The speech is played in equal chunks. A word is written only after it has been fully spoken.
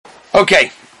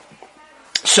Okay,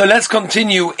 so let's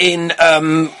continue in,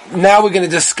 now we're going to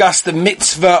discuss the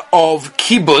mitzvah of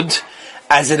kibud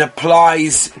as it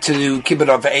applies to Kibbud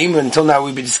of Aim. Until now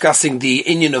we've been discussing the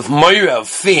inyan of moira, of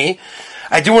fear.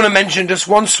 I do want to mention just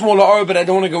one smaller ha'ara, but I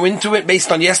don't want to go into it.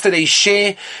 Based on yesterday's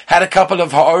share, had a couple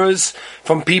of ha'aras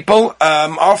from people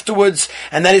afterwards,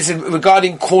 and that is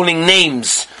regarding calling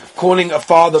names. Calling a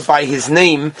father by his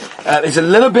name is a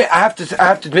little bit, I have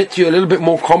to admit to you, a little bit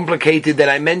more complicated than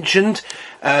I mentioned,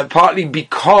 partly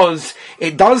because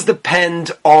it does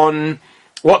depend on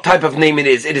what type of name it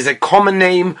is. It is a common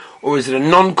name, or is it a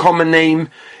non-common name?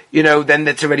 You know, then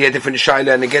that's already a different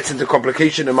shaila, and it gets into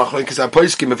complication in machlokes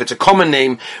haposkim if it's a common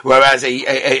name, whereas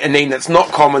a name that's not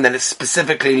common, then it's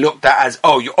specifically looked at as,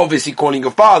 oh, you're obviously calling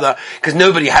your father, because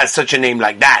nobody has such a name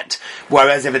like that.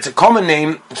 Whereas if it's a common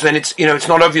name, so then it's, you know, it's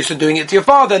not obvious you're doing it to your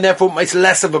father, and therefore it's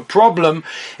less of a problem.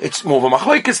 It's more of a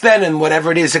machlokes then, and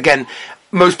whatever it is, again,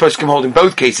 most poskim hold in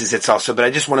both cases it's also, but I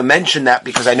just want to mention that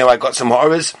because I know I got some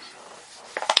ha'aras.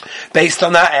 Based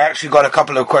on that, I actually got a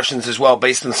couple of questions as well,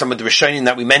 based on some of the Rishonim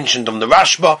that we mentioned on the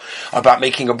Rashba, about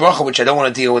making a bracha, which I don't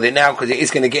want to deal with it now, because it is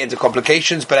going to get into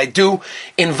complications, but I do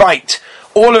invite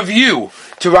all of you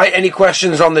to write any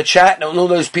questions on the chat, and all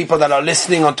those people that are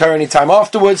listening on Torah Anytime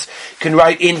afterwards can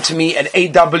write in to me at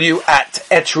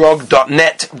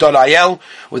aw@etrog.net.il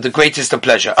with the greatest of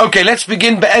pleasure. Okay, let's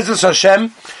begin, Be'ezus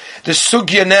Hashem, the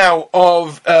sugya now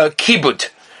of kibud.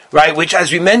 Right, which,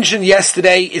 as we mentioned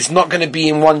yesterday, is not going to be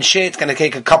in one share. It's going to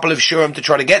take a couple of shurim to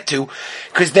try to get to,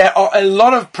 because there are a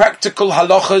lot of practical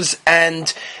halachas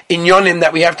and inyonim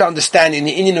that we have to understand in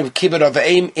the inyan of Kibbud of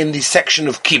Aim in the section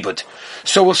of Kibbud.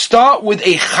 So we'll start with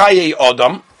a Chaye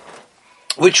Odom,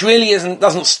 which really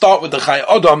doesn't start with the Chaye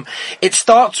Odom. It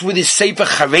starts with his Sefer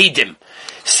Charedim.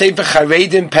 Sefer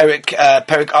Charedim,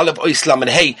 Perek Aleph Ois Lamed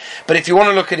Hey. But if you want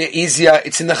to look at it easier,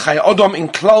 it's in the Chaye Odom in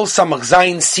Klal Samach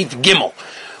Zayin Sif Gimel,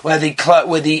 where the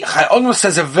Chaye Odom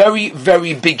says a very,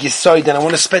 very big yisoid, and I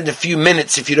want to spend a few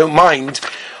minutes, if you don't mind,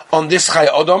 on this Chaye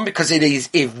Odom, because it is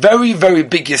a very, very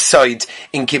big yisoid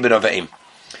in Kibbud of Aim.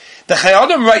 The Chaye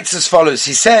Odom writes as follows.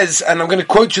 He says, and I'm going to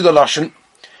quote you the Lashon,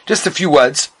 just a few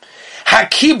words,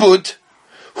 HaKibud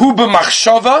hu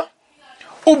b'machshava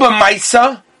u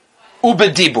b'maisa u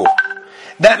b'dibur.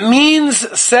 That means,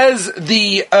 says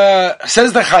the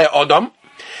Chaye Odom,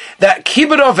 that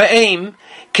Kibbud of Aim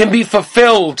can be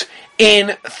fulfilled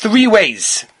in three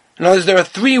ways. In other words, there are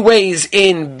three ways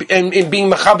in being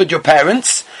mechabed your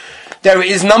parents. There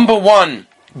is number one,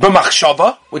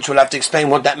 b'machshava, which we'll have to explain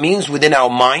what that means within our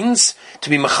minds, to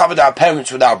be mechabed our parents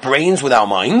with our brains, with our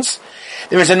minds.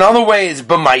 There is another way is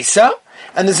b'maisa,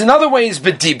 and there's another way is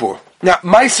b'dibur. Now,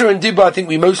 Maisa and Dibur, I think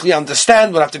we mostly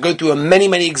understand. We'll have to go through many,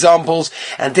 many examples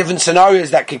and different scenarios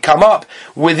that could come up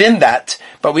within that,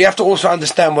 but we have to also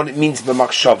understand what it means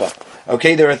b'machshava.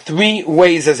 Okay, there are three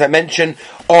ways, as I mentioned,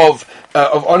 of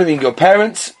honoring your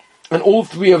parents, and all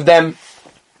three of them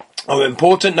are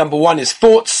important. Number one is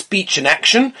thought, speech, and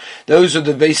action. Those are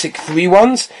the basic three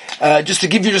ones. Just to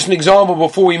give you just an example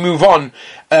before we move on,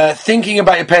 thinking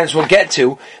about your parents we'll get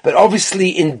to, but obviously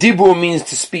in Dibur means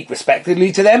to speak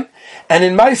respectfully to them, and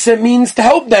in Maisa means to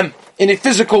help them in a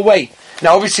physical way.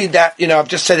 Now obviously that, I've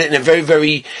just said it in a very,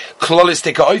 very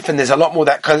klolistic oath, and there's a lot more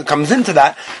that comes into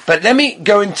that, but let me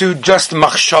go into just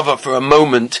machshava for a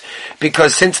moment,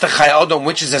 because since the Chaye Odom,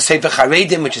 which is a Sefer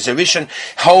Charedim, which is a Rishon,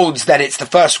 holds that it's the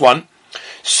first one,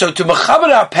 so to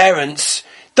mechaber our parents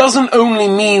doesn't only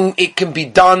mean it can be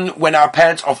done when our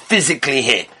parents are physically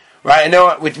here. Right, I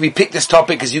know we picked this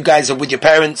topic because you guys are with your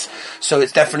parents, so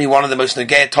it's definitely one of the most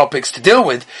negaya topics to deal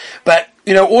with. But,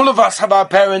 all of us have our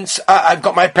parents. I've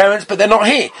got my parents, but they're not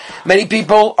here. Many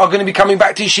people are going to be coming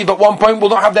back to yeshiva at one point, will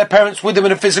not have their parents with them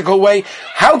in a physical way.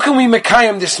 How can we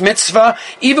mekayim this mitzvah,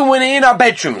 even when we're in our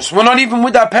bedrooms? We're not even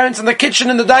with our parents in the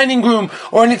kitchen, in the dining room,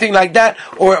 or anything like that,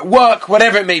 or at work,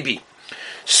 whatever it may be.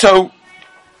 So,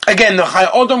 again, the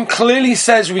Chaye Odom clearly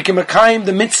says we can mekayim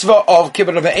the mitzvah of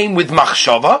Kibbud of Aim with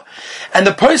machshava, and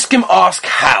the poskim ask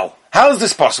how. How is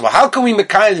this possible? How can we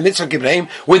mekayim the mitzvah of Kibbud of Aim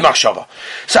with machshava?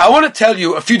 So I want to tell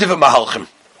you a few different mahalchim.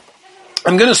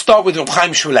 I'm going to start with Reb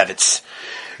Chaim Shmulevitz.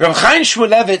 Reb Chaim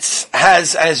Shmulevitz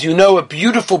has, as you know, a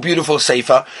beautiful, beautiful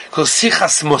sefer called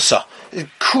Sichas Musa.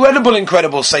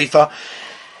 Incredible sefer.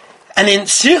 And in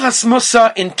Sichas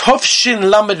Musa, in Tovshin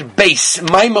Lamed Beis,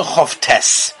 Maimar Chof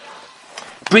Tes,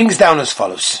 brings down as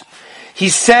follows. He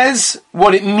says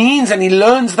what it means, and he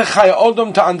learns the Chaye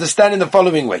Odom to understand in the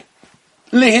following way.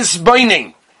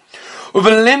 Lehisboining.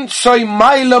 Uvelimtsoi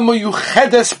maila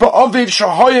muyuchedes ba'oviv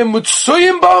shahoyim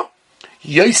mutsuyim ba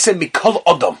yosem mikol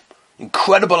Odom.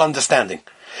 Incredible understanding.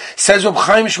 Says Reb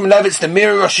Chaim Shmulevitz, the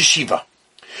Mirror Rosh Yeshiva.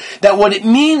 that what it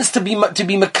means to be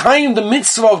Mekayim the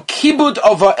mitzvah of Kibud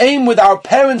of our aim with our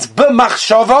parents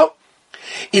b'machshava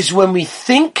is when we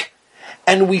think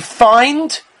and we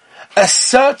find a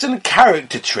certain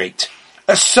character trait,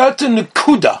 a certain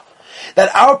nekuda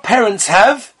that our parents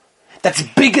have that's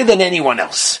bigger than anyone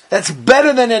else, that's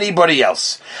better than anybody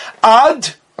else. I'm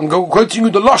quoting you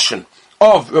the Lashon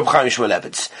of Reb Chaim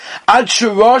Shmulevitz. Ad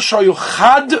shirash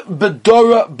hayuchad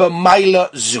bedora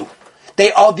b'mayla zu.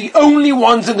 They are the only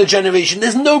ones in the generation.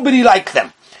 There's nobody like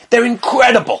them. They're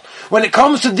incredible. When it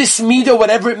comes to this midah,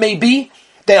 whatever it may be,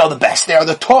 they are the best. They are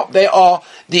the top. They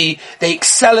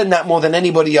excel in that more than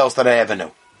anybody else that I ever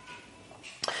know.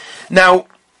 Now,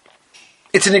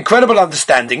 it's an incredible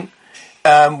understanding,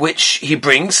 which he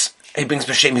brings. He brings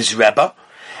B'Shem his Rebbe.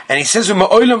 And he says, my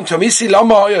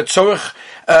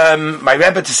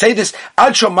Rebbe to say this,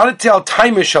 says the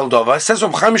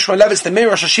Meir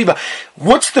Rosh Hashiva,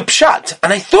 what's the pshat?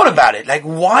 And I thought about it, like,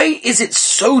 why is it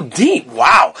so deep?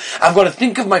 Wow, I've got to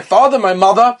think of my father, my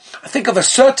mother, I think of a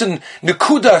certain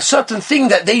nekuda, a certain thing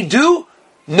that they do,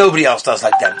 nobody else does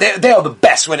like that. They are the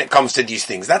best when it comes to these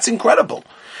things. That's incredible.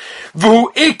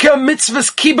 Not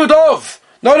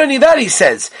only that, he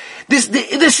says, this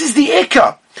is the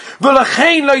ikka.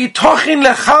 ולכן לא יתוכן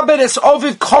לכבד את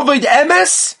אוביב כובד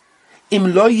אמס אם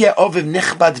לא יהיה אוביב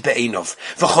נכבד בעינוב.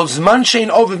 וכל זמן שאין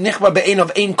אוביב נכבד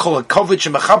בעינוב אין כל הכובד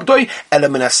שמכבדוי אלא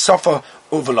מן הסופר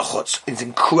ובלחוץ. It's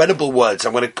incredible words.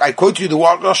 I quote you the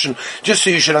Lashon just so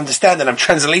you should understand that I'm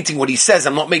translating what he says.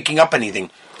 I'm not making up anything.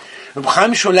 Reb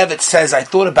Chaim Shmulevitz says, I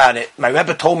thought about it. My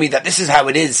Rebbe told me that this is how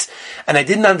it is. And I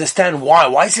didn't understand why.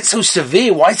 Why is it so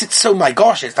severe? Why is it so, my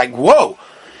gosh, it's like, whoa.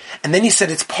 And then he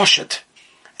said, it's poshet.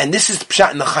 And this is the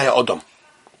pshat in the Chaya Odom.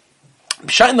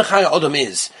 Pshat in the Chaya Odom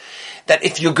is that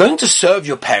if you're going to serve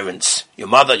your parents, your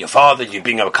mother, your father, you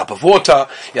bring them a cup of water,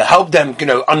 you help them,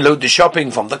 unload the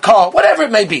shopping from the car, whatever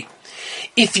it may be.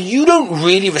 If you don't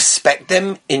really respect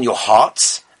them in your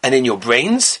hearts and in your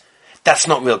brains, that's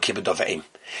not real kibbud of aim.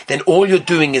 Then all you're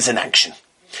doing is an action.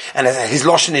 And his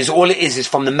Lashon is, all it is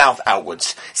from the mouth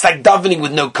outwards. It's like davening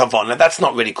with no kavanah. That's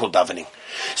not really called davening.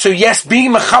 So yes,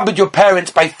 being mechabed your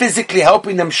parents by physically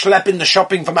helping them schlep in the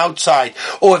shopping from outside,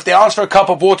 or if they ask for a cup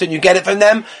of water and you get it from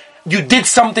them, you did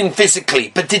something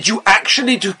physically. But did you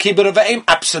actually do kibbud of aim?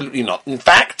 Absolutely not. In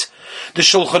fact, the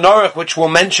Shulchan Aruch, which we'll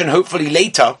mention hopefully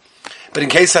later, but in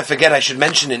case I forget, I should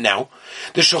mention it now.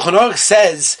 The Shulchan Aruch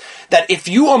says that if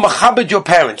you are machabed your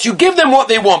parents, you give them what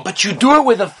they want, but you do it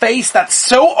with a face that's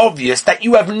so obvious that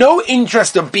you have no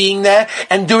interest of being there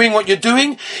and doing what you're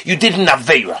doing, you did an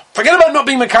aveira. Forget about not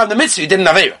being machabed the mitzvah, you did an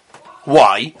aveira.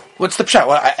 Why? What's the pshat?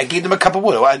 Well, I gave them a cup of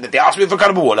water. They asked me for a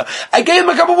cup of water. I gave them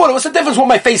a cup of water. What's the difference what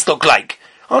my face looked like?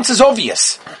 Answer's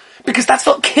obvious. Because that's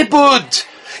not kibbud.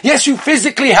 Yes, you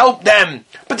physically help them,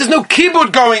 but there's no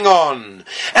kibbud going on.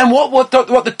 And what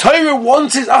the Torah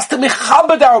wants is us to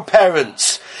mechabed our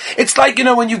parents. It's like,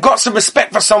 when you've got some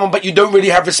respect for someone, but you don't really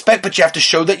have respect, but you have to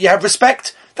show that you have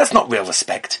respect. That's not real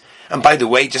respect. And by the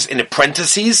way, just in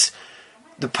parentheses,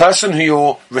 the person who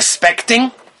you're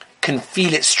respecting can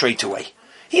feel it straight away.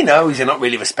 He knows you're not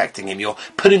really respecting him. You're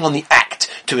putting on the act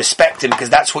to respect him because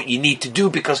that's what you need to do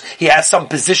because he has some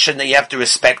position that you have to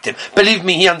respect him. Believe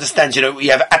me, he understands,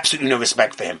 you have absolutely no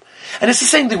respect for him. And it's the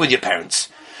same thing with your parents.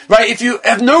 Right? If you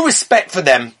have no respect for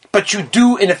them, but you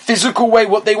do in a physical way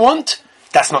what they want,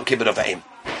 that's not kibbud of aim.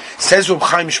 Says Reb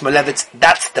Chaim Shmulevitz,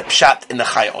 that's the pshat in the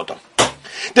Chaya Odom.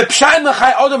 The pshat in the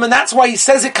Chaya Odom, and that's why he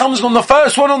says it comes on the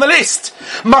first one on the list.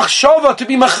 Machshava, to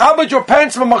be machabed your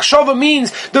parents, but machshava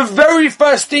means the very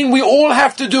first thing we all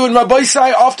have to do in Rabbi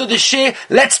Sai after the shir,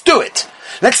 let's do it.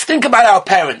 Let's think about our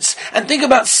parents, and think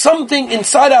about something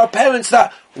inside our parents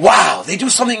that, wow, they do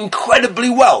something incredibly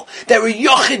well. They're a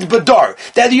yochid badar.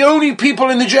 They're the only people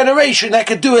in the generation that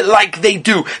could do it like they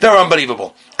do. They're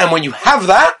unbelievable. And when you have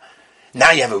that,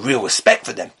 now you have a real respect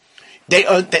for them.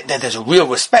 There's a real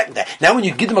respect there. Now when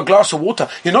you give them a glass of water,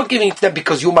 you're not giving it to them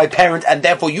because you're my parent and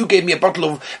therefore you gave me a bottle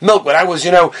of milk when I was,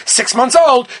 6 months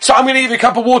old, so I'm going to give you a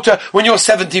cup of water when you're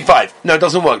 75. No, it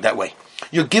doesn't work that way.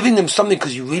 You're giving them something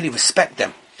because you really respect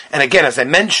them. And again, as I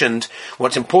mentioned,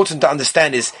 what's important to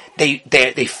understand is they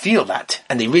feel that,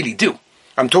 and they really do.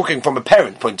 I'm talking from a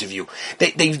parent point of view.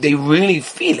 They really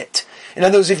feel it. In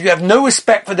other words, if you have no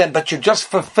respect for them, but you're just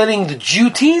fulfilling the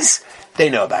duties, they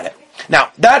know about it.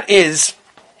 Now, that is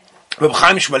Reb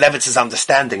Chaim Shmulevitz's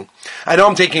understanding. I know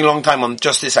I'm taking a long time on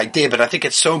just this idea, but I think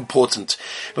it's so important.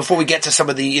 Before we get to some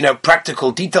of the,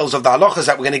 practical details of the halachas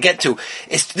that we're going to get to,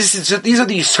 these are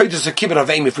the yisodos of kibbud of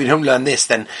aim. If we don't learn this,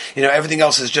 then, everything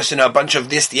else is just, a bunch of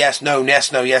this, yes, no,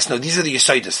 yes, no, yes, no. These are the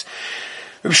yisodos.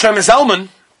 Reb Shlomo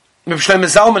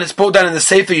Zalman is brought down in the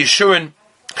Sefer Yeshurun,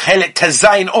 Chelik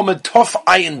Tezayin Omid Tov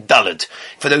Ayin Daled,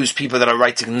 for those people that are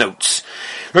writing notes.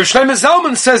 Rav Shlomo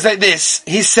Zalman says like this,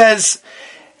 he says,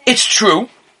 it's true,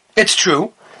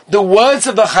 the words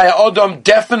of the Chayei Adam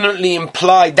definitely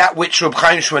imply that which Reb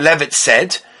Chaim Shmulevitz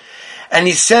said, and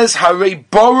he says, Harei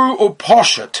Boru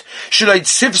Uposhet, Shalei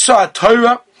Tzivso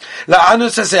HaTorah,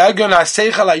 La'anus HaSe'agon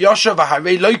HaSeichel HaYoshav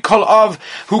HaRei Loi Kol Av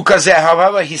Hu Kazeh.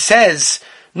 However, he says,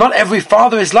 not every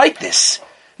father is like this.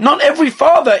 Not every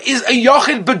father is a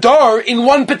Yochid Badar in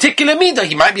one particular midah.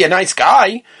 He might be a nice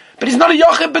guy, but he's not a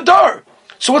Yochid Badar.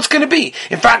 So what's going to be?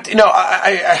 In fact,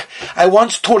 I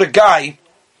once taught a guy,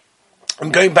 I'm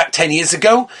going back 10 years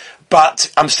ago,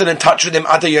 but I'm still in touch with him,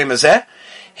 Ad Hayom Hazeh.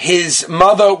 His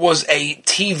mother was a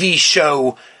TV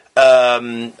show, I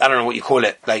don't know what you call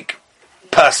it, like,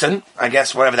 person, I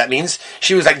guess, whatever that means.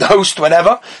 She was like the host,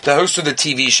 whatever, the host of the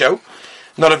TV show.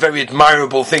 Not a very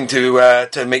admirable thing to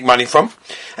make money from.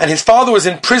 And his father was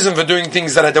in prison for doing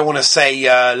things that I don't want to say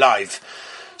live.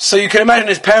 So you can imagine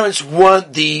his parents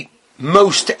weren't the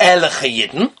most Ehrliche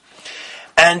Yidden.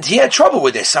 And he had trouble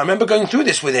with this. I remember going through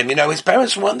this with him. His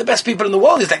parents weren't the best people in the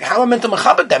world. He's like, how am I meant to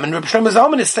machabed them? And Reb Shlomo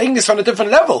Zalman is saying this on a different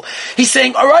level. He's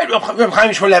saying, all right, Reb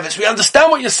Chaim Shmulevitz, we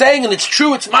understand what you're saying, and it's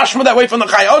true, it's mashma that way from the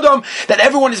Chayei Adam, that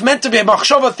everyone is meant to be a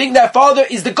machshava, think their father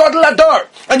is the Gadol Hador,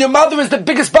 and your mother is the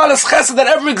biggest balas chesed that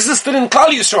ever existed in Klal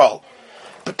Yisrael.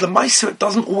 But L'maisa, it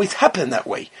doesn't always happen that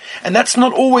way. And that's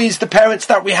not always the parents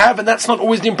that we have, and that's not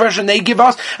always the impression they give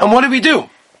us. And what do?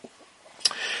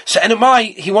 So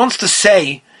NMI, he wants to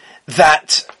say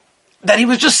that he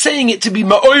was just saying it to be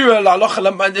ma'oira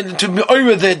la'alocha, to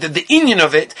ma'oira the inyan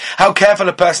of it, how careful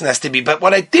a person has to be. But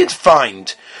what I did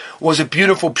find was a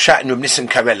beautiful pshat in Reb Nissim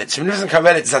Karelitz. Reb Nissim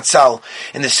Karelitz Zatzal,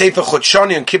 in the Sefer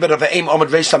Chodshani on Kibbutz Avim Omid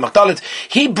Reish Lamachdalet,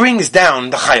 he brings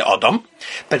down the Chayei Adam,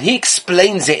 but he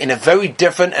explains it in a very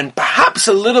different and perhaps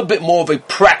a little bit more of a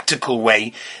practical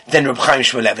way than Reb Chaim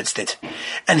Shmulevitz did.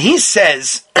 And he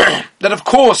says that, of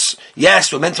course,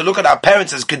 yes, we're meant to look at our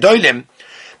parents as gedolim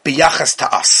biyachas to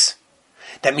us.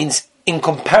 That means in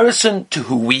comparison to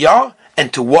who we are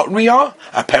and to what we are,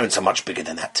 our parents are much bigger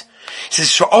than that. He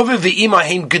says,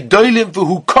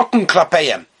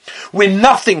 we're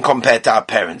nothing compared to our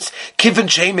parents.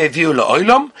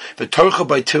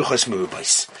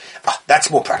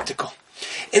 That's more practical.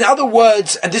 In other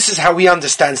words, and this is how we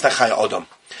understand the Chayei Adam,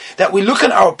 that we look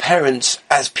at our parents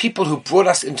as people who brought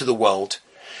us into the world,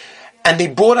 and they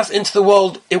brought us into the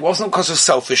world, it wasn't because of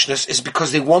selfishness, it's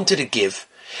because they wanted to give.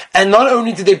 And not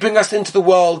only did they bring us into the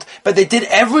world, but they did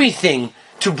everything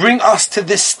to bring us to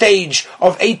this stage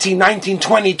of 18, 19,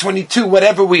 20, 22,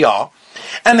 whatever we are.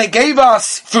 And they gave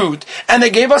us food, and they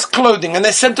gave us clothing, and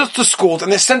they sent us to schools,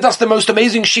 and they sent us the most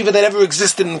amazing shiva that ever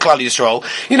existed in Klal Yisrael.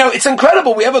 It's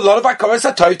incredible. We have a lot of hakaras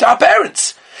hatov to our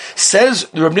parents. Says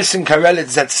Reb Nissim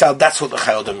Karelitz Zatzal, that's what the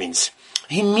Chayei Adam means.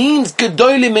 He means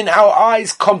gedolim in our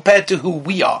eyes compared to who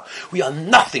we are. We are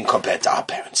nothing compared to our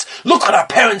parents. Look what our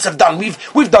parents have done.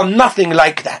 We've done nothing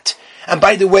like that. And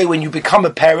by the way, when you become a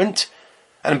parent,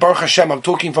 and Baruch Hashem, I'm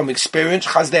talking from experience,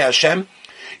 Chazdei Hashem,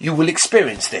 you will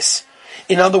experience this.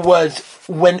 In other words,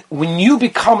 when you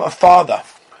become a father,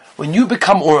 when you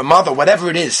become, or a mother, whatever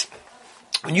it is,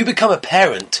 when you become a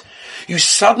parent, you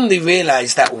suddenly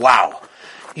realize that, wow,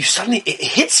 it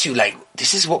hits you like,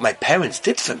 this is what my parents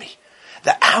did for me.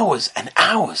 The hours and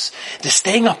hours, the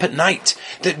staying up at night,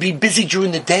 the being busy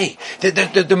during the day,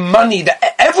 the money,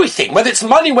 everything, whether it's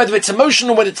money, whether it's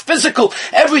emotional, whether it's physical,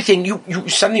 everything, you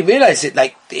suddenly realize it,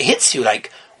 like, it hits you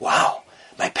like, wow,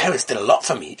 my parents did a lot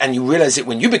for me. And you realize it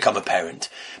when you become a parent.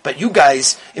 But you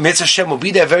guys, Emetz Hashem, will be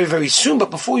there very, very soon.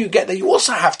 But before you get there, you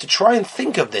also have to try and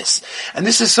think of this. And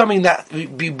this is something that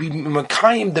be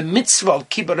Makayim, the mitzvah of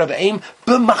Kibbutz Avim,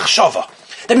 b'machshava.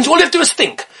 That means all you have to do is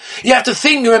think. You have to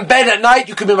think, you're in bed at night,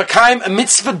 you can be Makayim, a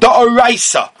mitzvah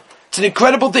da'oraisa. It's an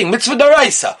incredible thing, mitzvah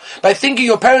da'oraisa. By thinking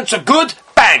your parents are good,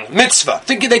 bang, mitzvah.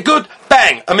 Thinking they're good,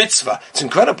 bang, a mitzvah. It's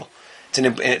incredible.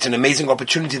 It's an amazing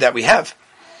opportunity that we have.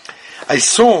 I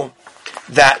saw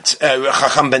that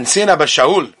Chacham Ben Sina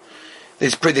Bashaul,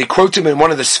 they quote him in one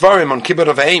of the Svarim on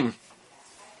Kibbutz Avim,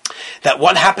 that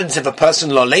what happens if a person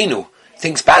Lolenu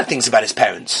thinks bad things about his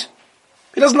parents?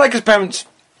 He doesn't like his parents.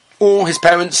 Or his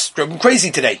parents drove him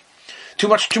crazy today. Too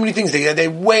many things. There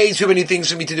are way too many things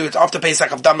for me to do. It's after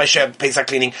Pesach, I've done my share of Pesach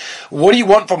cleaning. What do you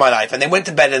want for my life? And they went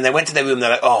to bed and they went to their room and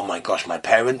they're like, oh my gosh, my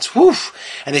parents, woof.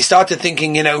 And they started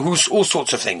thinking, who's all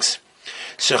sorts of things.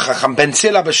 So Chacham Ben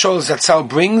Sila B'Shol Zatzal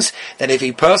brings that if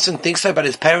a person thinks about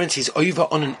his parents, he's over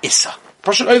on an Issa.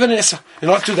 Person over on an Issa.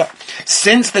 You're not to do that.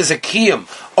 Since there's a kiyum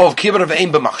of Kibbutz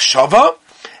Avim b'machshava,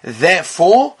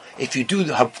 therefore, If you do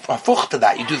the hafuch to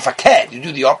that, you do the faked, you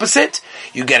do the opposite,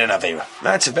 you get an avera.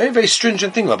 That's a very, very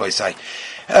stringent thing, Rabbi Say.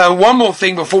 One more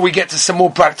thing before we get to some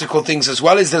more practical things as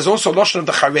well is there's also Lashon of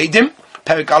the Charedim,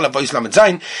 Perik Aleph Vos Lamed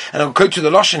Zayin, and I'll quote to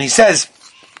the Lashon. He says,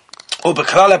 in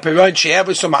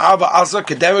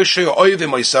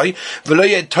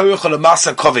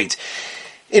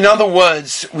other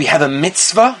words, we have a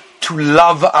mitzvah to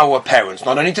love our parents.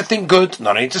 Not only to think good,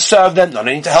 not only to serve them, not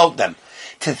only to help them.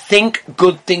 To think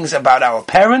good things about our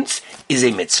parents is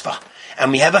a mitzvah.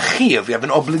 And we have a chiyuv, we have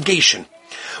an obligation.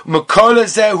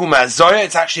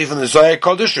 It's actually from the Zohar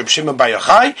Kodesh, Reb Shimon Bar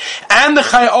Yochai, and the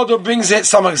Chai Odo brings it,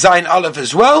 Samach Zayin Aleph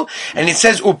as well, and it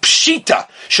says, Upshita,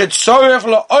 shetzorech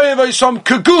la'oyevosom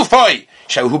kegufoi,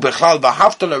 shehu bechlal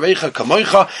v'havta l'reicha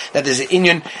kamoicha, that there's an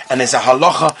inyan, and there's a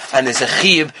halacha, and there's a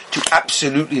chiyuv to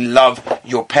absolutely love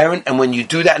your parent, and when you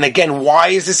do that, and again, why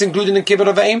is this included in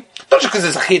Kibbud Avayim? Not just because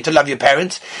there's a chiyuv to love your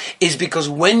parents, is because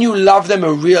when you love them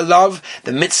a real love,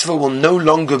 the mitzvah will no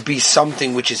longer be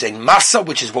something which is a masa,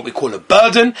 which is what we call a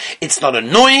burden. It's not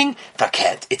annoying,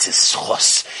 vaket, it's a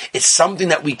schos. It's something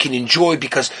that we can enjoy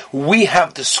because we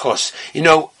have the schos. You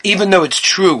know, even though it's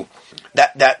true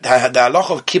that the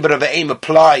halacha of Kibbud Avayim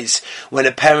applies when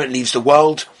a parent leaves the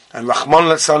world, and Rahman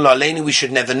Aleinu, we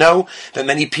should never know that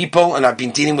many people, and I've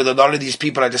been dealing with a lot of these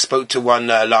people, I just spoke to one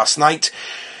last night.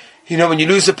 You know, when you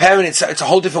lose a parent, it's a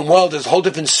whole different world, it's a whole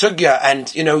different sugya,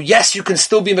 and, you know, yes, you can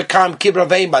still be Mekam Kibbud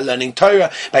Avayim by learning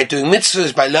Torah, by doing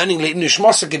mitzvahs, by learning Le'inu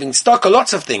Shmosa, giving tzedakah,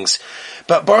 lots of things.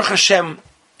 But Baruch Hashem,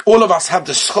 all of us have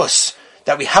the schus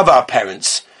that we have our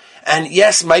parents. And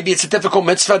yes, maybe it's a difficult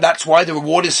mitzvah, that's why the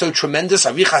reward is so tremendous.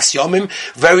 Avichas Yomim,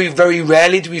 very, very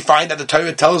rarely do we find that the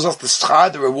Torah tells us the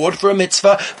schar, the reward for a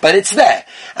mitzvah, but it's there.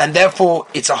 And therefore,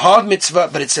 it's a hard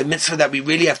mitzvah, but it's a mitzvah that we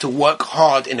really have to work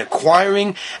hard in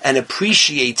acquiring and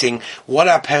appreciating what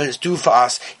our parents do for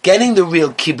us, getting the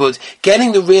real kibbud,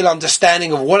 getting the real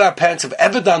understanding of what our parents have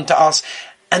ever done to us,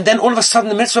 and then all of a sudden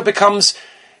the mitzvah becomes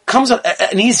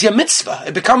an easier mitzvah.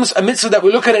 It becomes a mitzvah that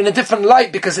we look at it in a different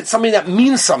light because it's something that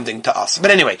means something to us.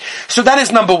 But anyway, so that is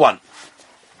number one.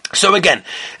 So again,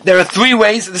 there are three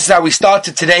ways, this is how we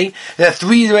started today, there are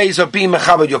three ways of being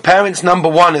mechabed your parents. Number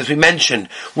one, as we mentioned,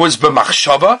 was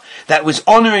b'machshava, that was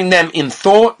honoring them in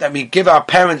thought, that we give our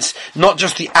parents not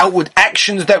just the outward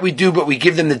actions that we do, but we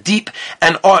give them the deep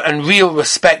and real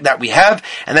respect that we have,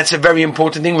 and that's a very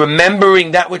important thing,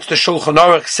 remembering that which the Shulchan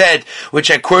Aruch said, which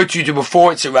I quote you to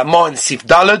before, it's a Ramah in Sif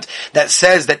Dalad, that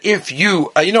says that if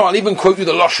you, I'll even quote you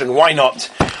the Lashon, why not?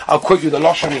 I'll quote you the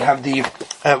Lashon, we have the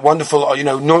wonderful,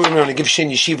 normally when I give Shin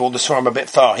Yeshiva all the Svarim a bit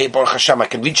far. Here, Baruch Hashem, I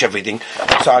can reach everything.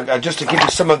 So I just to give you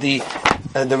some of the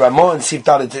Ramah and Sif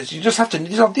Dalet, you just have to,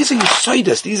 these are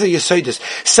Yesoidas.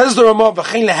 Says the Ramah,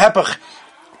 V'chein lehepach,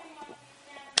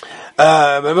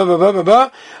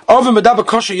 over medava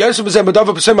kosher Yosef b'zeh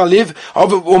medava b'sem aliv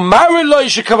over umar lo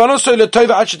yishkavanosoi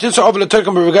letova ad shetinso over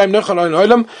letokam b'regaim nechal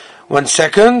olam. 1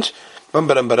 second.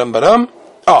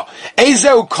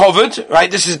 Ezeu covered,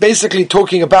 right? This is basically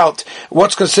talking about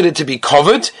what's considered to be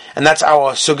covered, and that's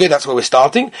our sugya, that's where we're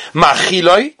starting.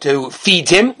 Machiloi, to feed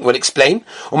him, we'll explain.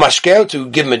 Umashkel, to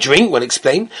give him a drink, we'll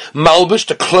explain. Malbush,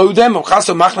 to clothe them.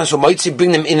 Umchaso machnas umoitzi,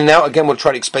 bring them in and out. Again, we'll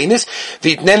try to explain this.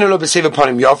 V'itnenu lo b'sev upon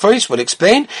him yofos, we'll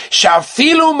explain.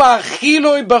 Shafilu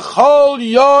machiloi b'chol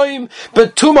yoim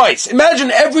b'tumois.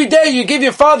 Imagine every day you give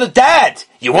your father, Dad,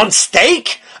 you want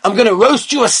steak? I'm going to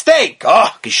roast you a steak.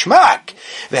 Gishmak.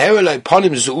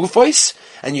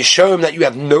 And you show him that you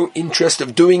have no interest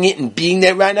of doing it and being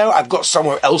there right now. I've got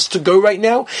somewhere else to go right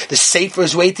now. The Sefer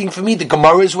is waiting for me. The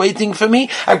Gemara is waiting for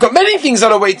me. I've got many things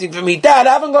that are waiting for me. Dad,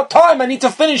 I haven't got time. I need to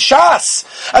finish Shas.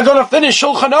 I've got to finish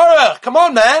Shulchan Aruch. Come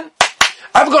on, man.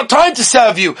 I haven't got time to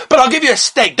serve you, but I'll give you a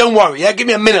steak. Don't worry. Give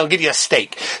me a minute. I'll give you a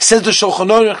steak. Says the Shulchan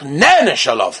Aruch, Nana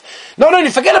Shalov. Not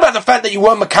only forget about the fact that you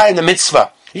weren't Makai in the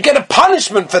mitzvah. You get a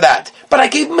punishment for that. But I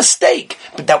gave him a steak.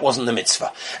 But that wasn't the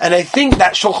mitzvah. And I think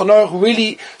that Shulchan Aruch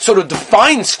really sort of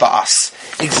defines for us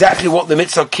exactly what the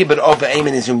mitzvah Kibbud Avayim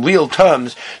is in real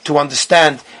terms to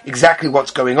understand exactly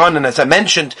what's going on. And as I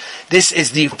mentioned, this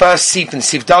is the first Sif in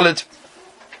Sif Dalet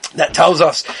that tells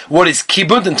us what is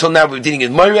Kibbud. Until now we're dealing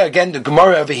with Moira. Again, the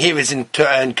Gemara over here is in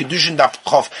Kedushin Daf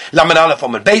Chof Lamed Aleph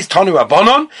Amud Beis Tanu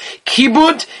Rabbanon.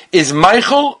 Kibbud is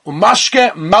Meichel,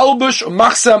 Umashke, Malbush,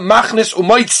 Umachsa, Machnes,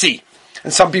 Umoitzi.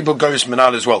 And some people go as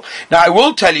Manal as well. Now I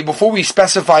will tell you, before we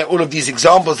specify all of these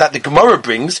examples that the Gemara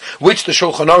brings, which the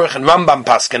Shulchan Aruch and Rambam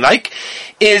Paskin like,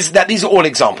 is that these are all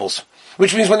examples.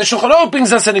 Which means when the Shulchan Aruch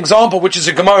brings us an example, which is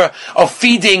a Gemara of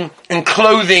feeding and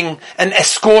clothing and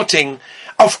escorting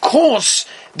Of course,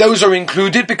 those are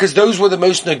included because those were the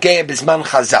most Nogea Bisman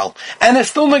Chazal. And they're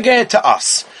still Nogea to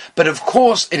us. But of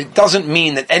course, it doesn't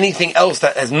mean that anything else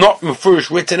that has not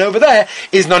Mefurish written over there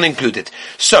is not included.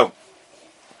 So,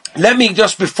 let me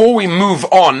just, before we move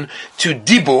on to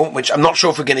Dibur, which I'm not sure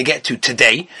if we're going to get to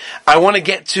today, I want to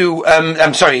get to,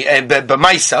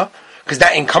 B'maisa, because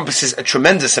that encompasses a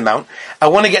tremendous amount. I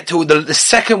want to get to the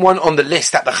second one on the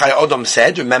list that the Chai Odom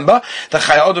said. Remember, the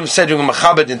Chai Odom said you're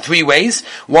Mechabed in three ways.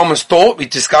 One was thought, we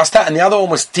discussed that, and the other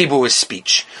one was Dibur, with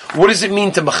speech. What does it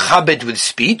mean to Mechabed with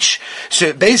speech? So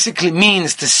it basically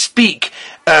means to speak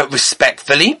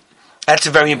respectfully. That's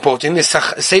a very important. The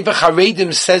Sefer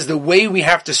Haredim says the way we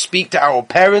have to speak to our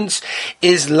parents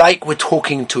is like we're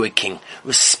talking to a king.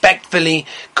 Respectfully,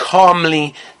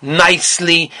 calmly,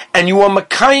 nicely, and you are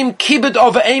Makayim Kibbud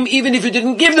of aim even if you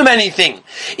didn't give them anything.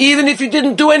 Even if you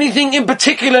didn't do anything in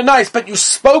particular nice, but you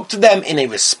spoke to them in a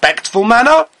respectful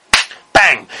manner.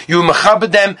 Bang! You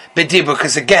Mechabed them B'dibur,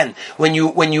 because again, when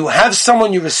you have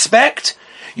someone you respect,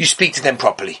 you speak to them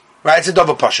properly. Right, it's a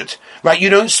double pashut. Right,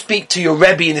 you don't speak to your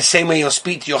Rebbe in the same way you'll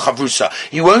speak to your Chavrusa.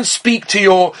 You won't speak to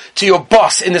your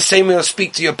boss in the same way you'll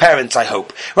speak to your parents, I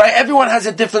hope. Right, everyone has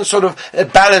a different sort of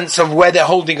balance of where they're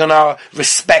holding on our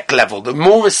respect level. The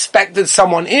more respected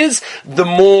someone is, the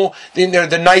more,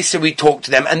 the nicer we talk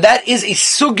to them. And that is a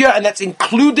sugya, and that's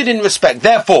included in respect.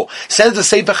 Therefore, says the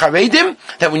Sefer Haredim,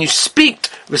 that when you speak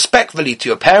respectfully to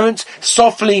your parents,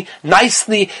 softly,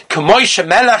 nicely, K'moishe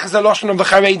Melech is the Lashon of the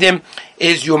Haredim,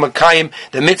 is your Makayim,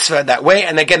 the mitzvah that way.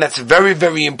 And again, that's a very,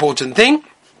 very important thing.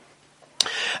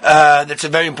 That's a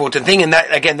very important thing, and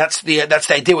that again, that's the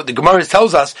idea. What the Gemara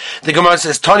tells us. The Gemara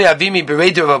says, "Tani avimi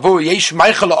bereidu avur yesh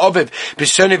meichel aviv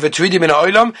b'soni v'turidim in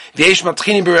ha'olam v'yesh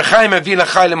matchini b'rechaim avi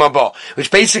l'chayim haba,"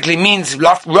 which basically means,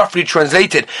 roughly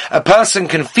translated, a person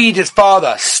can feed his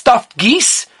father stuffed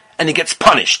geese and he gets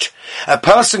punished. A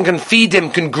person can feed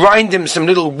him, can grind him some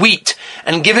little wheat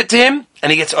and give it to him,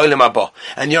 and he gets olam haba.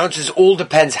 And the answer is, all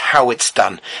depends how it's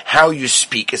done. How you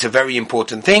speak is a very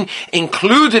important thing.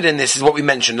 Included in this is what we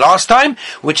mentioned last time,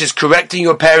 which is correcting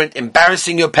your parent,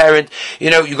 embarrassing your parent.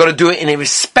 You've got to do it in a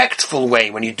respectful way.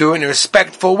 When you do it in a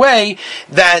respectful way,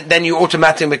 then you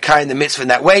automatically carry the mitzvah in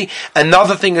that way.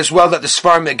 Another thing as well that the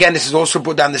Sfarim, again, this is also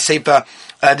put down the Sefer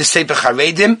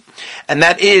Haredim, and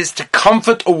that is to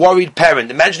comfort a worried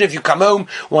parent. Imagine if you come home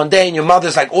one day and your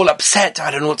mother's like all upset. I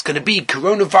don't know what's going to be.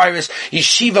 Coronavirus,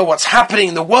 yeshiva, what's happening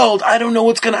in the world? I don't know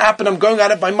what's going to happen. I'm going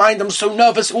out of my mind. I'm so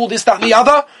nervous. All this, that, and the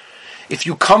other. If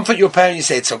you comfort your parent, you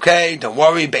say, it's okay, don't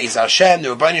worry, Be'ez Hashem, the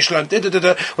Rabbeinu Shalom,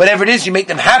 whatever it is, you make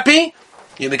them happy,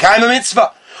 you become a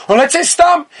mitzvah. Or let's say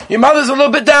Stam, your mother's a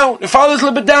little bit down, your father's a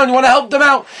little bit down, you want to help them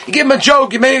out. You give them a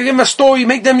joke, you give them a story, you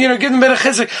make them, give them a bit of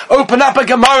chizuk, open up a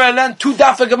Gemara, learn 2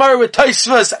 daf of Gemara with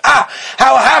Tosfos.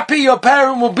 How happy your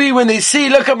parent will be when they see,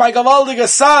 look at my Gavaldiga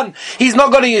son, he's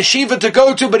not got a yeshiva to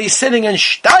go to, but he's sitting and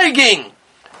steiging.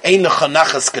 You're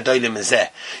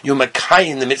Makai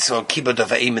in the mitzvah of kibbud of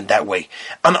ha'im in that way.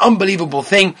 An unbelievable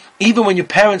thing, even when your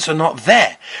parents are not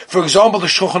there. For example, the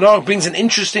Shulchan Aruch brings an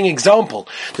interesting example.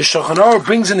 The Shulchan Aruch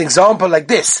brings an example like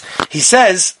this. He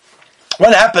says,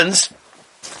 what happens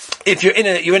if you're in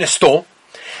a store,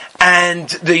 and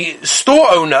the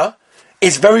store owner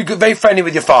is very good, very friendly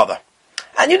with your father.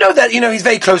 And you know that, he's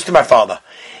very close to my father.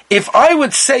 If I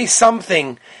would say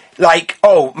something like,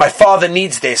 oh, my father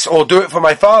needs this, or do it for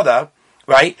my father,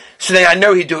 right? So then I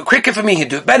know he'd do it quicker for me, he'd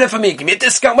do it better for me, give me a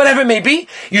discount, whatever it may be,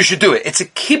 you should do it. It's a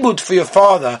kibbud for your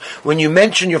father when you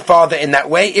mention your father in that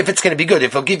way, if it's going to be good.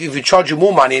 If you charge you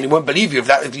more money and he won't believe you,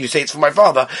 if you say it's for my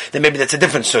father, then maybe that's a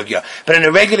different sugya. But in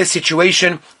a regular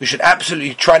situation, you should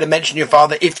absolutely try to mention your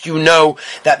father. If you know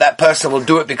that person will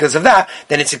do it because of that,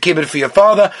 then it's a kibbud for your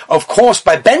father. Of course,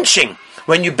 by benching.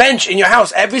 When you bench in your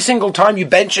house, every single time you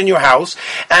bench in your house,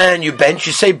 and you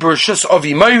say, Bereshus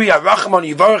Avi Moiri,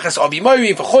 Arachman Yivarachas Avi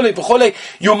Moiri, v'chole, v'chole,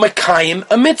 you're Mekayim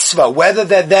a mitzvah, whether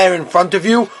they're there in front of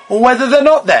you, or whether they're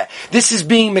not there. This is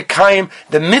being Mekayim,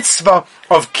 the mitzvah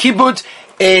of Kibbud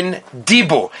in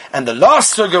Dibur. And the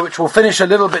last sugya, which we'll finish a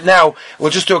little bit now,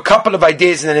 we'll just do a couple of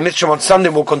ideas, and then the mitzvah on Sunday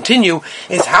we'll continue,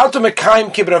 is how to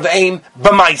Mekayim Kibbud of Aim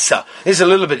B'maisa. This is a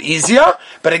little bit easier,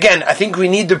 but again, I think we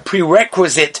need the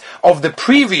prerequisite of the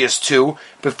previous two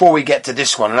before we get to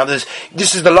this one. In other words,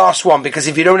 this is the last one, because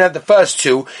if you don't have the first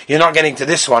two, you're not getting to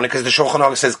this one, because the Shulchan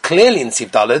Aruch says clearly in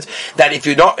Sif Daled that if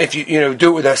you do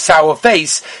it with a sour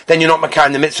face, then you're not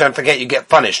Mekayim the mitzvah and forget, you get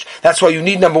punished. That's why you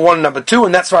need number 1 and number 2,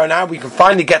 and that's why now we can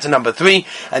finally get to number 3,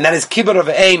 and that is Kibbud of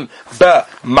Aim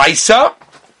B'maisa.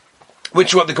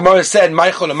 which what the Gemara said,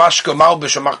 Maichol Mashko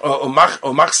Malbish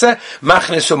or Machse,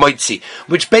 Machnes or Moitzi,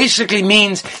 which basically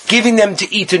means giving them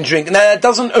to eat and drink. Now that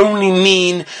doesn't only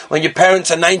mean when your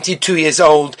parents are 92 years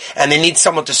old and they need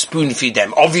someone to spoon feed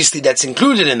them. Obviously that's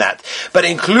included in that. But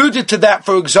included to that,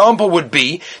 for example, would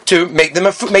be to make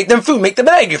them food, make them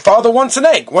an egg. Your father wants an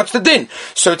egg. What's the din?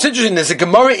 So it's interesting, there's a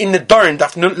Gemara in the Darn,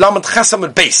 Daf Lamed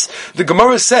Chesam base. The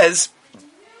Gemara says,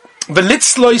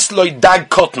 V'litzlois loy dag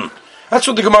cotton. That's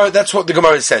what the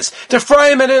Gemara says. To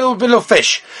fry him a little bit of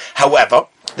fish. However,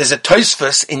 there's a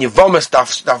Tosfos in Yevomas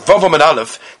Daf Vavam and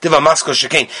Aleph, Diva Maskos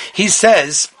Shekein. He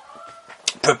says,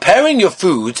 preparing your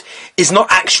food is not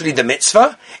actually the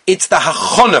mitzvah, it's the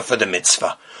hachona for the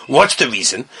mitzvah. What's the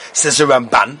reason? Says the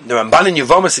Ramban. The Ramban in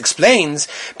Yevomas explains,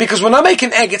 because when I make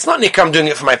an egg, it's not Nick, I'm doing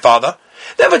it for my father.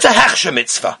 Therefore, it's a hechsha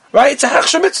mitzvah, right? It's a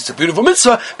hechsha mitzvah. It's a beautiful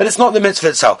mitzvah, but it's not the mitzvah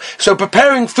itself. So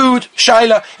preparing food,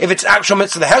 shaila, if it's actual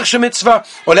mitzvah, the hechsha mitzvah,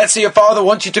 or let's say your father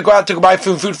wants you to go out to buy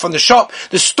food from the shop,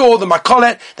 the store, the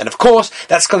makolet, then of course,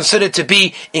 that's considered to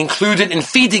be included in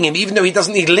feeding him, even though he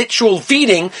doesn't need literal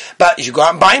feeding, but you go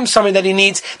out and buy him something that he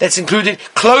needs, that's included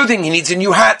clothing, he needs a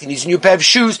new hat, he needs a new pair of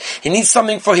shoes, he needs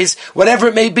something for his, whatever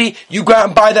it may be, you go out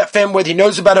and buy that for him, whether he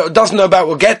knows about it or doesn't know about it,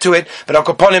 we'll get to it, but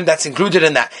upon him, that's included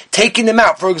in that. Taking them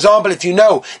out, for example, if you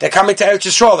know they're coming to Eretz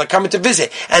Yisrael, they're coming to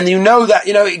visit, and you know that,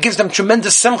 it gives them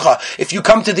tremendous simcha if you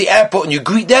come to the airport and you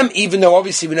greet them, even though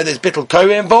obviously we know there's bittul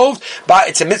Torah involved, but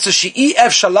it's a mitzvah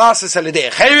she'ef shalas esalidei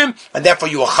acherim, and therefore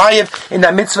you are chayiv in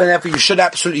that mitzvah, and therefore you should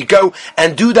absolutely go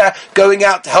and do that, going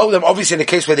out to help them, obviously in a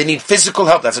case where they need physical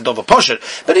help, that's a dover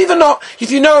poshet, but even not,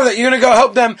 if you know that you're going to go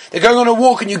help them, they're going on a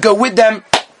walk and you go with them,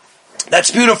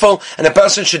 that's beautiful, and a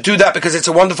person should do that because it's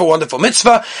a wonderful, wonderful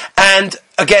mitzvah. And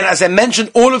again, as I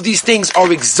mentioned, all of these things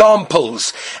are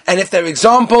examples, and if they're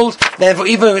examples, then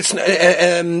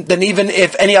even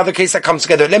if any other case that comes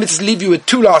together, let me just leave you with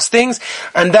two last things,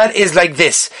 and that is like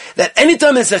this: that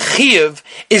anytime there's a chiyuv,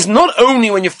 is not only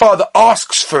when your father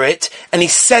asks for it and he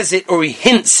says it or he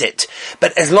hints it,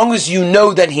 but as long as you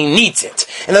know that he needs it.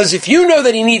 In other words, if you know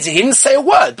that he needs it, he didn't say a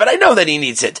word, but I know that he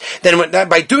needs it, then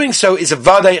by doing so is a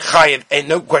vadai chayiv, ain't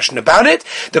no question about it.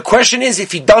 The question is,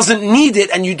 if he doesn't need it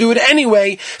and you do it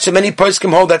anyway, so many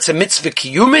poskim hold that's a mitzvah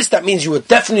kiyumis, that means you would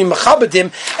definitely mechabed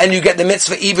him and you get the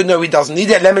mitzvah even though he doesn't need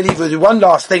it. Let me leave you with one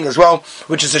last thing as well,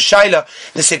 which is a shaila.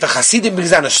 The Sefer Hasidim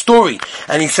brings down a story,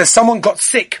 and he says someone got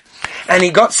sick. And he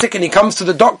got sick and he comes to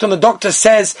the doctor, and the doctor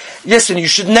says, listen, you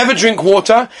should never drink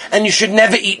water and you should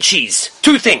never eat cheese.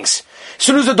 Two things. As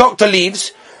soon as the doctor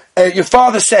leaves, your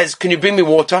father says, can you bring me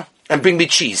water? And bring me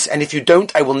cheese. And if you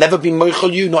don't, I will never be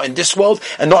moichel you, not in this world,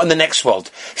 and not in the next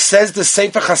world. Says the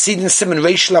Sefer Hasidim Siman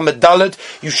Reish Lamed Daled,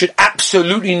 you should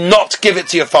absolutely not give it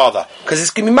to your father, because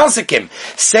it's going to be mazikim.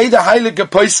 Say the Heilige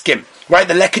Poskim, right?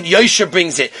 The Leket Yosha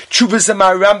brings it. Chuvas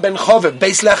Amaram Ben Chover,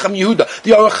 Beis Lechem Yehuda,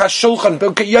 the Aruch HaShulchan,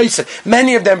 Birkei Yosef.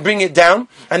 Many of them bring it down,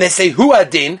 and they say, Hu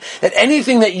Adin, that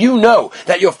anything that you know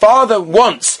that your father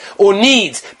wants or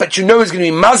needs, but you know is going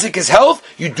to be mazik his health,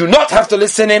 you do not have to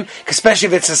listen to him, especially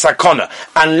if it's a sakona,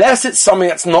 unless it's something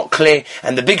that's not clear.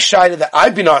 And the big shayla that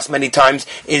I've been asked many times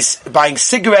is buying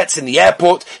cigarettes in the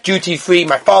airport, duty free.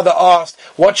 My father asked,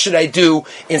 what should I do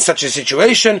in such a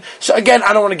situation? So again,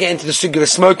 I don't want to get into the cigarette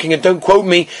smoking, and don't quote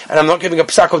me, and I'm not giving a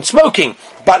psak on smoking,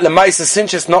 but lemaisa,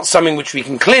 since it's not something which we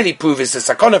can clearly prove is the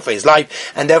sakona for his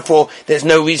life, and therefore there's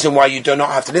no reason why you do not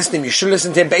have to listen to him. You should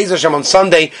listen to him. Be'ez Hashem, on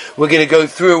Sunday we're going to go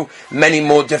through many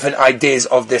more different ideas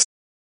of this.